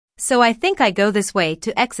So I think I go this way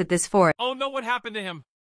to exit this fort. Oh no, what happened to him?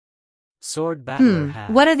 Sword battler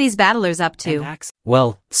hat. What are these battlers up to? Axe.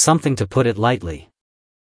 Well, something to put it lightly.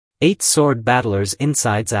 8 sword battlers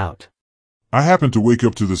insides out. I happened to wake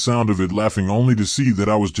up to the sound of it laughing only to see that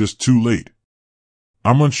I was just too late.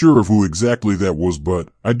 I'm unsure of who exactly that was, but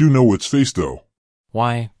I do know its face though.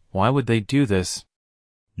 Why would they do this?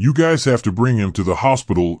 You guys have to bring him to the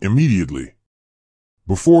hospital immediately.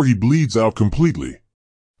 Before he bleeds out completely.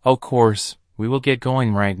 Of course, we will get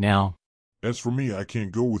going right now. As for me, I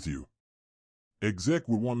can't go with you. Exec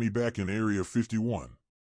would want me back in Area 51.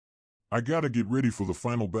 I gotta get ready for the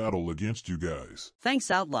final battle against you guys. Thanks,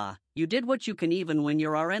 Outlaw. You did what you can even when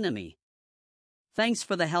you're our enemy. Thanks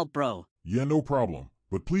for the help, bro. Yeah, no problem.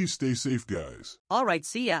 But please stay safe, guys. Alright,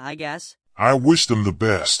 see ya, I guess. I wish them the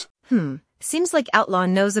best. Seems like Outlaw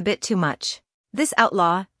knows a bit too much. This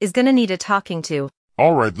Outlaw is gonna need a talking to.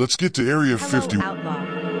 Alright, let's get to Area Hello, 51.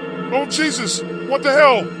 Outlaw. Oh, Jesus! What the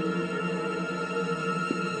hell?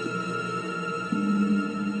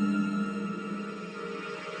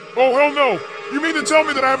 Oh, hell no! You mean to tell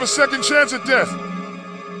me that I have a second chance at death?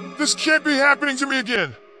 This can't be happening to me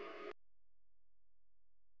again!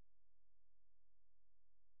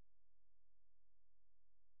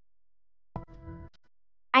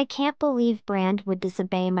 I can't believe Brand would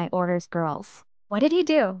disobey my orders, girls. What did he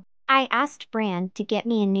do? I asked Brand to get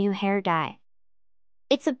me a new hair dye.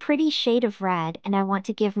 It's a pretty shade of red and I want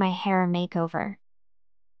to give my hair a makeover.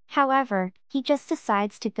 However, he just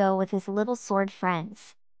decides to go with his little sword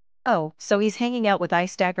friends. Oh, so he's hanging out with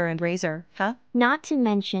Ice Dagger and Razor, huh? Not to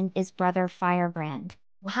mention his brother Firebrand.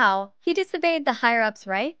 Wow, he disobeyed the higher-ups,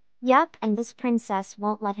 right? Yup, and this princess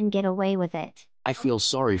won't let him get away with it. I feel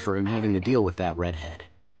sorry for him having to deal with that redhead.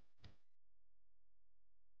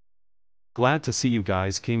 Glad to see you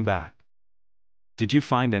guys came back. Did you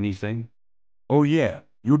find anything? Oh yeah,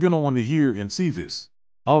 you're gonna want to hear and see this.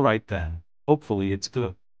 Alright then, hopefully it's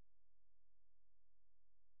good.